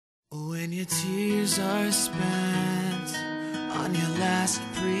When your tears are spent on your last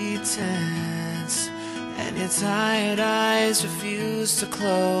pretense, and your tired eyes refuse to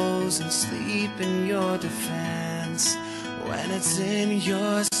close and sleep in your defense, when it's in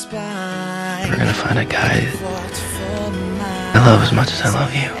your spine, we're gonna find a guy I love as much as I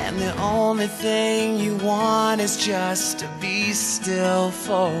love you. And the only thing you want is just to be still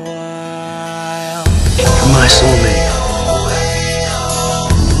for a while. You're my soulmate.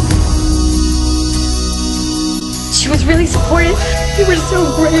 She was really supportive. You were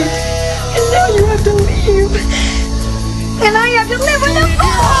so great. And now you have to leave. And I have to live with a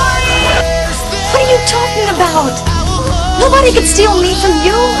boy! What are you talking about? Nobody could steal me from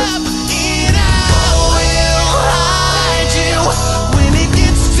you.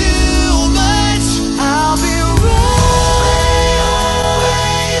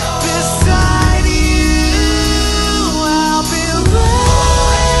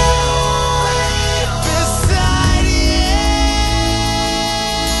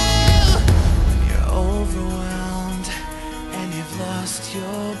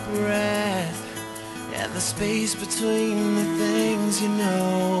 Space between the things you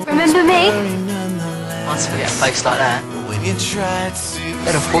know. Remember me? Once we get a face like that, when you tried to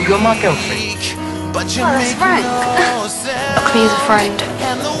then I thought you're my girlfriend. But you that's Frank. Look me as a friend. I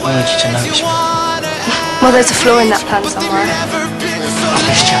want you to notice me. Well, there's a flaw in that plan somewhere. I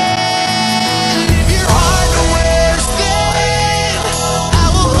missed you.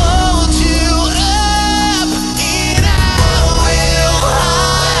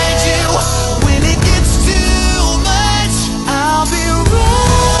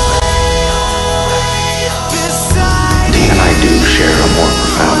 Share a more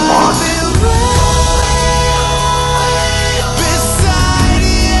profound bond.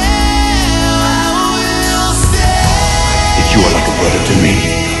 If you are like a brother to me,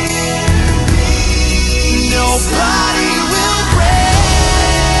 nobody will break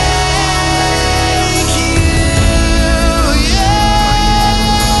you, yeah.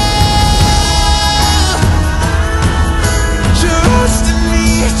 Trust in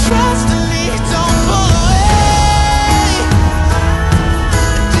me, don't pull away.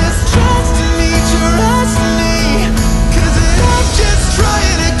 Just trust in me, trust me. 'Cause I'm just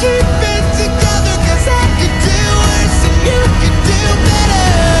trying to keep it together. 'Cause I could do worse and you could do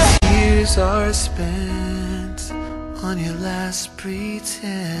better. Years are spent on your last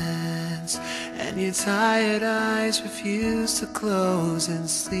pretense, and your tired eyes refuse to close and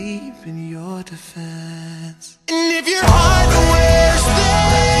sleep in your defense. And if your heart wears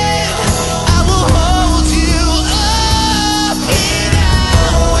thin,